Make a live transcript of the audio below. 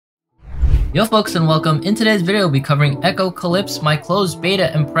Yo folks, and welcome. In today's video, we'll be covering Echocalypse, my closed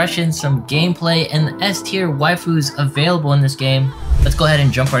beta impressions, some gameplay, and the S tier waifus available in this game. Let's go ahead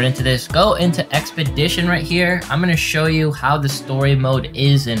and jump right into this. Go into Expedition right here. I'm going to show you how the story mode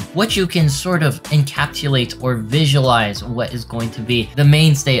is and what you can sort of encapsulate or visualize what is going to be the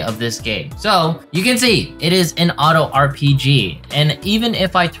mainstay of this game. So you can see it is an auto RPG, and even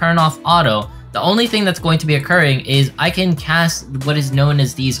if I turn off auto, the only thing that's going to be occurring is I can cast what is known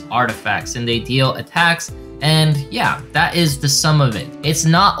as these artifacts, and they deal attacks, and yeah, that is the sum of it. It's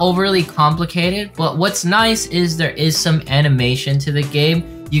not overly complicated, but what's nice is there is some animation to the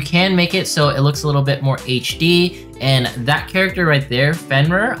game. You can make it so it looks a little bit more HD, and that character right there,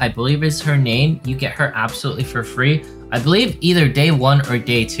 Fenrir, I believe is her name, you get her absolutely for free. I believe either day 1 or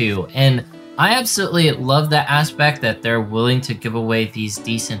day 2, and I absolutely love that aspect that they're willing to give away these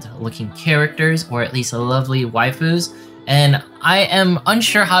decent looking characters, or at least lovely waifus, and I am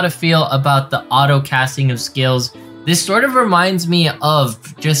unsure how to feel about the auto casting of skills. This sort of reminds me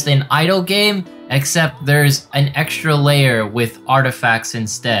of just an idle game, except there's an extra layer with artifacts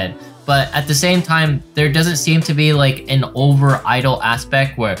instead. But at the same time, there doesn't seem to be like an over idle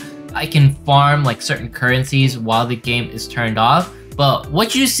aspect where I can farm like certain currencies while the game is turned off. But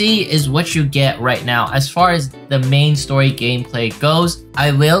what you see is what you get right now. As far as the main story gameplay goes,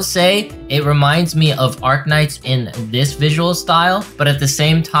 I will say it reminds me of Arknights in this visual style, but at the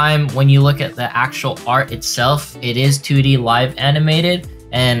same time, when you look at the actual art itself, it is 2D live animated,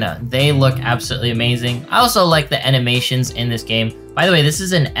 and they look absolutely amazing. I also like the animations in this game. By the way, this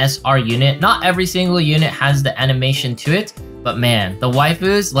is an SR unit. Not every single unit has the animation to it, but man, the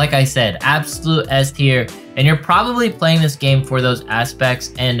waifus, like I said, absolute S tier. And you're probably playing this game for those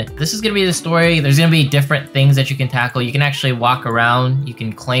aspects, and this is going to be the story. There's going to be different things that you can tackle. You can actually walk around, you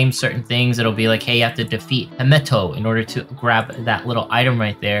can claim certain things. It'll be like, hey, you have to defeat Hemeto in order to grab that little item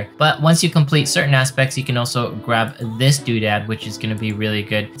right there. But once you complete certain aspects, you can also grab this doodad, which is going to be really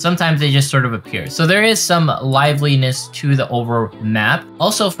good. Sometimes they just sort of appear. So there is some liveliness to the overall map.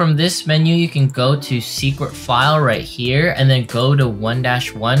 Also from this menu, you can go to secret file right here, and then go to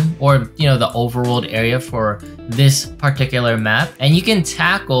 1-1, or you know, the overworld area for this particular map, and you can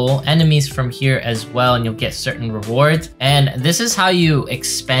tackle enemies from here as well, and you'll get certain rewards. And this is how you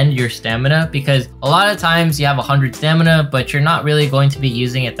expend your stamina, because a lot of times you have 100 stamina, but you're not really going to be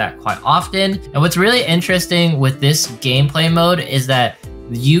using it that quite often. And what's really interesting with this gameplay mode is that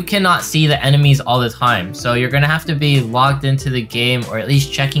you cannot see the enemies all the time, so you're gonna have to be logged into the game, or at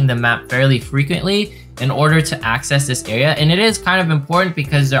least checking the map fairly frequently in order to access this area. And it is kind of important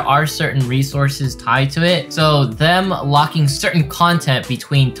because there are certain resources tied to it, so them locking certain content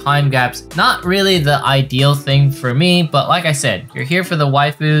between time gaps, not really the ideal thing for me. But like I said, you're here for the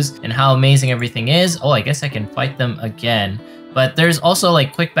waifus and how amazing everything is. Oh, I guess I can fight them again. But there's also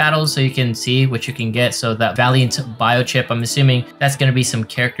like quick battles, so you can see what you can get. So that Valiant biochip, I'm assuming that's going to be some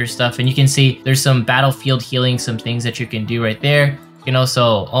character stuff. And you can see there's some battlefield healing, some things that you can do right there. You can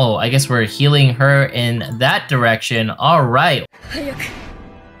also, oh, I guess we're healing her in that direction. All right.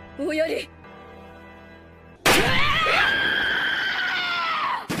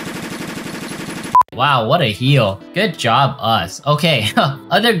 Wow, what a heal. Good job, us. Okay,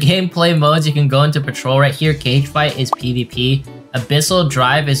 other gameplay modes you can go into patrol right here. Cage fight is PvP. Abyssal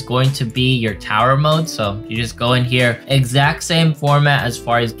drive is going to be your tower mode, so you just go in here. Exact same format as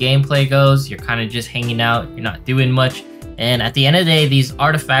far as gameplay goes. You're kind of just hanging out, you're not doing much. And at the end of the day, these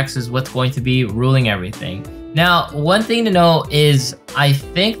artifacts is what's going to be ruling everything. Now, one thing to know is I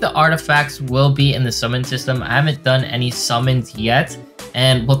think the artifacts will be in the summon system. I haven't done any summons yet,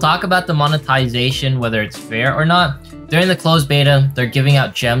 and we'll talk about the monetization, whether it's fair or not. During the closed beta, they're giving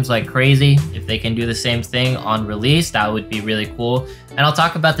out gems like crazy. If they can do the same thing on release, that would be really cool. And I'll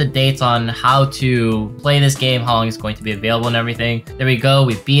talk about the dates on how to play this game, how long it's going to be available and everything. There we go,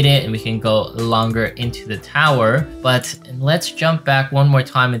 we beat it, and we can go longer into the tower. But let's jump back one more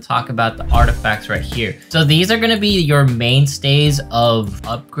time and talk about the artifacts right here. So these are gonna be your mainstays of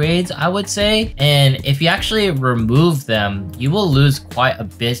upgrades, I would say. And if you actually remove them, you will lose quite a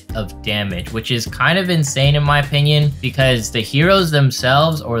bit of damage, which is kind of insane in my opinion, because the heroes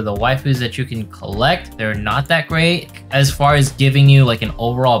themselves, or the waifus that you can collect, they're not that great as far as giving you like an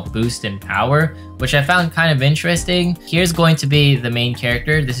overall boost in power, which I found kind of interesting. Here's going to be the main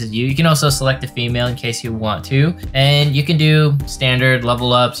character. This is you. You can also select a female in case you want to, and you can do standard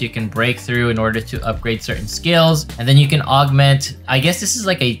level ups. You can break through in order to upgrade certain skills, and then you can augment. I guess this is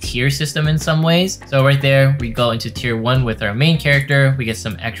like a tier system in some ways. So right there, we go into tier 1 with our main character. We get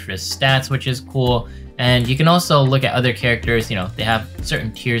some extra stats, which is cool. And you can also look at other characters, you know, they have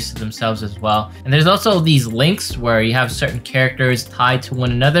certain tiers to themselves as well. And there's also these links where you have certain characters tied to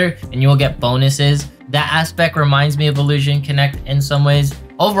one another and you will get bonuses. That aspect reminds me of Illusion Connect in some ways.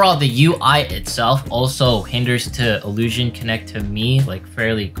 Overall, the UI itself also hinders to Illusion Connect to me like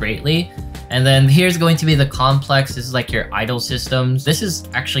fairly greatly. And then here's going to be the complex. This is like your idol systems. This is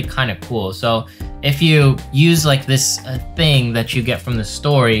actually kind of cool. So if you use like this thing that you get from the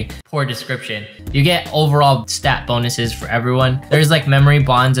story, poor description, you get overall stat bonuses for everyone. There's like memory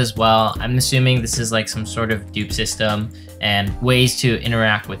bonds as well. I'm assuming this is like some sort of dupe system and ways to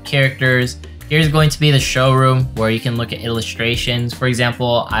interact with characters. Here's going to be the showroom where you can look at illustrations. For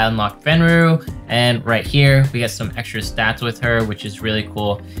example, I unlocked Fenru, and right here we get some extra stats with her, which is really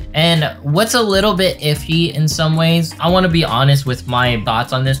cool. And what's a little bit iffy in some ways, I want to be honest with my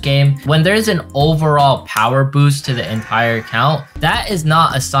thoughts on this game. When there's an overall power boost to the entire account, that is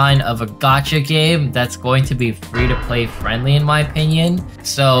not a sign of a gacha game that's going to be free to play friendly in my opinion.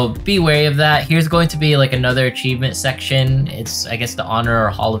 So be wary of that. Here's going to be like another achievement section. It's, I guess, the honor or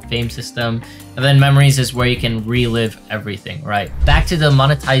hall of fame system. And then memories is where you can relive everything, right? Back to the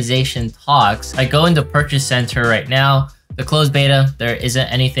monetization talks. I go into purchase center right now. The closed beta, there isn't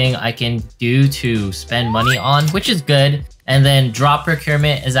anything I can do to spend money on, which is good. And then drop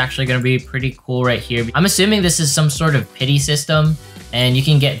procurement is actually going to be pretty cool right here. I'm assuming this is some sort of pity system, and you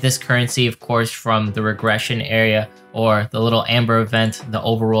can get this currency, of course, from the regression area or the little amber event, the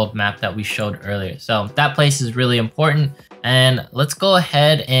overworld map that we showed earlier. So that place is really important. And let's go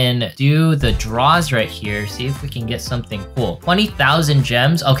ahead and do the draws right here. See if we can get something cool. 20,000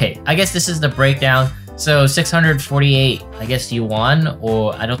 gems. Okay, I guess this is the breakdown. So 648, I guess yuan,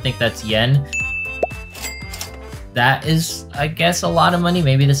 or I don't think that's yen. That is, I guess, a lot of money.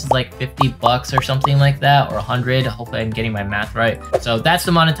 Maybe this is like 50 bucks or something like that, or 100. Hopefully I'm getting my math right. So that's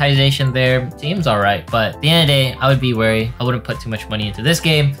the monetization there. Seems all right, but at the end of the day, I would be wary. I wouldn't put too much money into this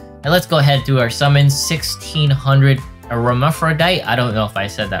game. And let's go ahead and do our summons. 1600 Hermaphrodite. I don't know if I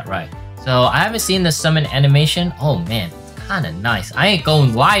said that right. So I haven't seen the summon animation. Oh man, it's kind of nice. I ain't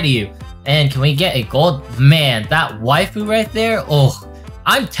gonna lie to you. And can we get a gold? Man, that waifu right there. Oh,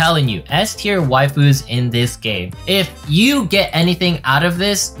 I'm telling you, S tier waifus in this game. If you get anything out of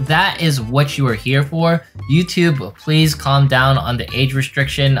this, that is what you are here for. YouTube, please calm down on the age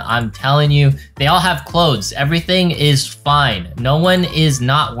restriction. I'm telling you, they all have clothes. Everything is fine. No one is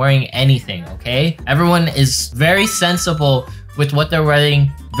not wearing anything, okay? Everyone is very sensible with what they're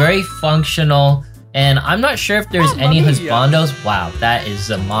wearing, very functional. And I'm not sure if there's any husbandos. Wow, that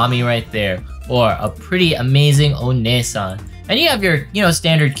is a mommy right there. Or a pretty amazing onesan. And you have your, you know,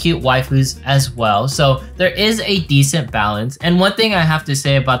 standard cute waifus as well. So there is a decent balance. And one thing I have to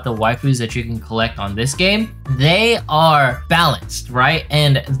say about the waifus that you can collect on this game, they are balanced, right?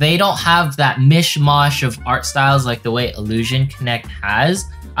 And they don't have that mishmash of art styles like the way Illusion Connect has.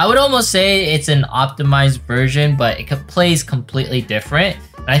 I would almost say it's an optimized version, but it plays completely different.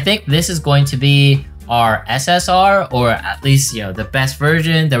 And I think this is going to be our SSR, or at least, you know, the best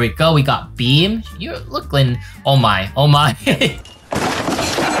version. There we go. We got Beam. You're looking, oh my.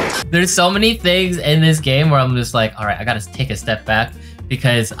 There's so many things in this game where I'm just like, all right, I gotta take a step back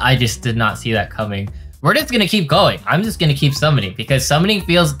because I just did not see that coming. We're just gonna keep going. I'm just gonna keep summoning because summoning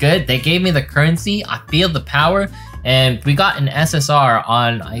feels good. They gave me the currency. I feel the power, and we got an SSR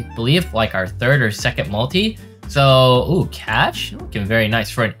on, I believe, like our third or second multi. So, ooh, catch, looking very nice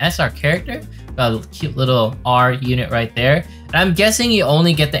for an SR character. Got a cute little R unit right there. And I'm guessing you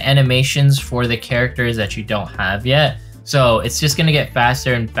only get the animations for the characters that you don't have yet. So it's just gonna get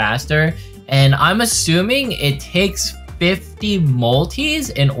faster and faster. And I'm assuming it takes 50 multis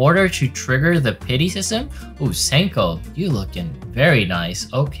in order to trigger the pity system. Ooh, Senko, you looking very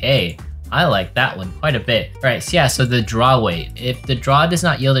nice. Okay. I like that one quite a bit. All right, so yeah, so the draw weight. If the draw does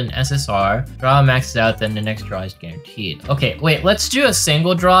not yield an SSR, draw maxes out, then the next draw is guaranteed. Okay, wait, let's do a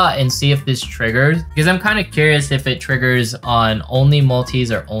single draw and see if this triggers, because I'm kind of curious if it triggers on only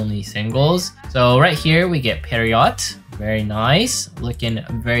multis or only singles. So right here, we get Periot. Very nice, looking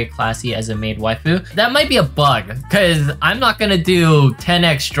very classy as a maid waifu. That might be a bug, because I'm not gonna do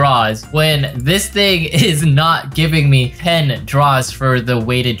 10x draws when this thing is not giving me 10 draws for the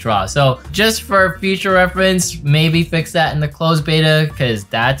weighted draw. So just for future reference, maybe fix that in the closed beta, because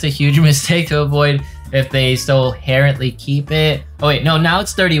that's a huge mistake to avoid if they so inherently keep it. Oh wait, no, now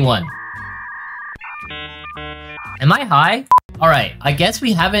it's 31. Am I high? Alright, I guess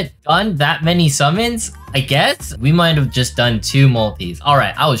we haven't done that many summons. I guess we might have just done 2 multis.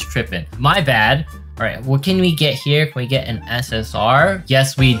 Alright, I was tripping. My bad. Alright, what can we get here? Can we get an SSR?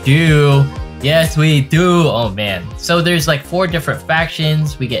 Yes, we do. Yes, we do. Oh man. So there's like 4 different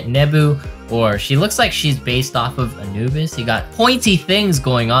factions. We get Nebu, or she looks like she's based off of Anubis. You got pointy things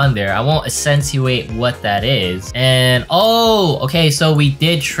going on there. I won't accentuate what that is. And oh, okay, so we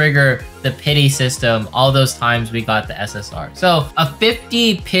did trigger the pity system all those times we got the SSR. So a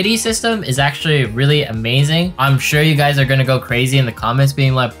 50 pity system is actually really amazing. I'm sure you guys are gonna go crazy in the comments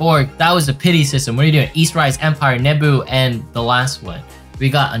being like, Borg, that was a pity system. What are you doing? Eastrise, Empire, Nebu, and the last one. We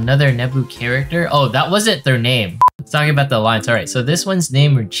got another Nebu character. Oh, that wasn't their name. Let's talk about the alliance. All right, so this one's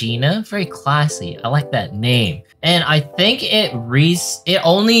named Regina. Very classy. I like that name. And I think it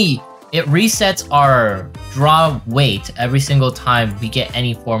resets our draw weight every single time we get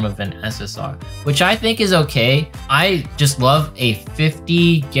any form of an SSR, which I think is okay. I just love a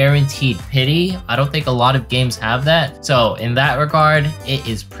 50 guaranteed pity. I don't think a lot of games have that. So in that regard, it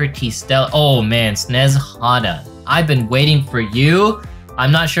is pretty stellar. Oh man, Snez Hana. I've been waiting for you.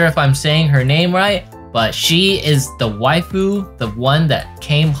 I'm not sure if I'm saying her name right, but she is the waifu, the one that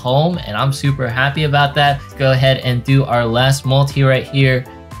came home, and I'm super happy about that. Let's go ahead and do our last multi right here.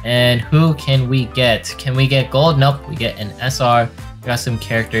 And who can we get? Can we get gold? Nope, we get an SR. We got some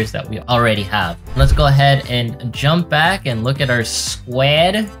characters that we already have. Let's go ahead and jump back and look at our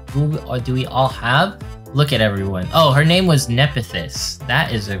squad. Who do we all have? Look at everyone. Oh, her name was Nepithys.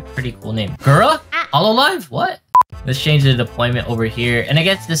 That is a pretty cool name. Gura? Hololive? What? Let's change the deployment over here. And I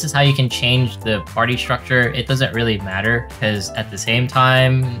guess this is how you can change the party structure. It doesn't really matter because at the same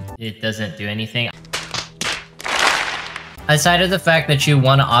time, it doesn't do anything. Aside of the fact that you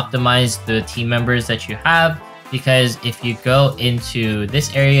want to optimize the team members that you have, because if you go into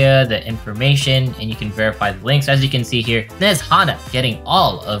this area, the information, and you can verify the links, as you can see here, Snez Hana getting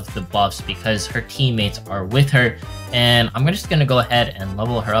all of the buffs because her teammates are with her. And I'm just going to go ahead and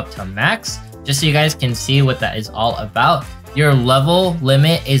level her up to max, just so you guys can see what that is all about. Your level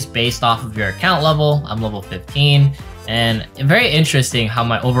limit is based off of your account level. I'm level 15. And very interesting how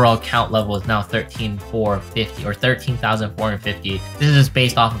my overall count level is now 13,450 or 13,450. This is just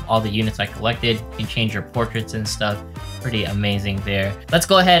based off of all the units I collected. You can change your portraits and stuff. Pretty amazing there. Let's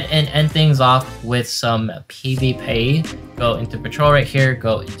go ahead and end things off with some PvP. Go into patrol right here,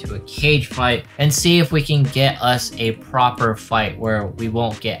 go into a cage fight, and see if we can get us a proper fight where we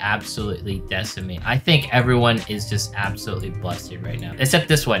won't get absolutely decimated. I think everyone is just absolutely busted right now. Except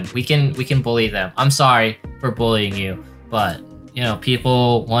this one. We can bully them. I'm sorry for bullying you, but you know,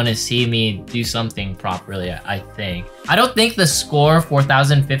 people want to see me do something properly, I think. I don't think the score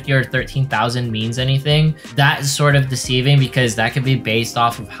 4,050 or 13,000 means anything. That is sort of deceiving because that could be based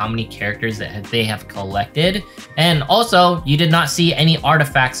off of how many characters that they have collected. And also, you did not see any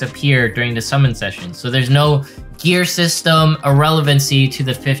artifacts appear during the summon session. So there's no gear system irrelevancy to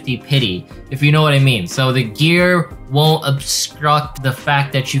the 50 pity, if you know what I mean. So the gear won't obstruct the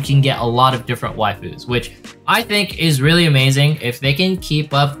fact that you can get a lot of different waifus, which I think is really amazing. If they can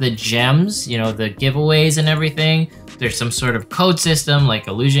keep up the gems, you know, the giveaways and everything, there's some sort of code system like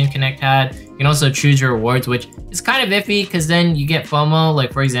Illusion Connect had. You can also choose your rewards, which is kind of iffy because then you get FOMO.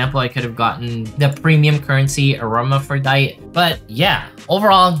 Like, for example, I could have gotten the premium currency Aromaphrodite. But yeah,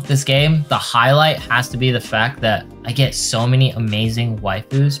 overall, this game, the highlight has to be the fact that I get so many amazing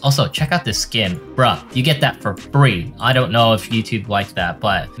waifus. Also, check out this skin. Bruh, you get that for free. I don't know if YouTube likes that,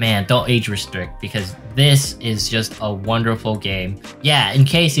 but man, don't age restrict because this is just a wonderful game. Yeah, in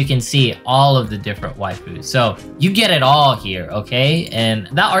case you can see all of the different waifus. So you get it all here, okay? And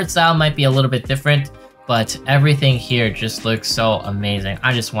that art style might be a little bit different, but everything here just looks so amazing.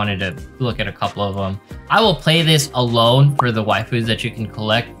 I just wanted to look at a couple of them. I will play this alone for the waifus that you can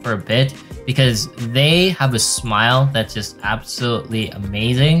collect for a bit because they have a smile that's just absolutely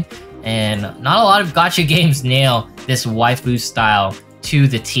amazing. And not a lot of gacha games nail this waifu style to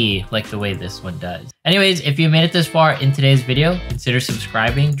the T like the way this one does. Anyways, if you made it this far in today's video, consider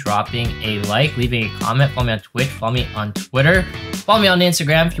subscribing, dropping a like, leaving a comment, follow me on Twitch, follow me on Twitter, follow me on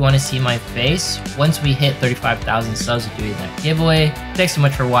Instagram if you want to see my face. Once we hit 35,000 subs, we're doing that giveaway. Thanks so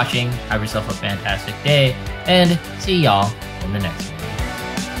much for watching. Have yourself a fantastic day, and see y'all in the next one.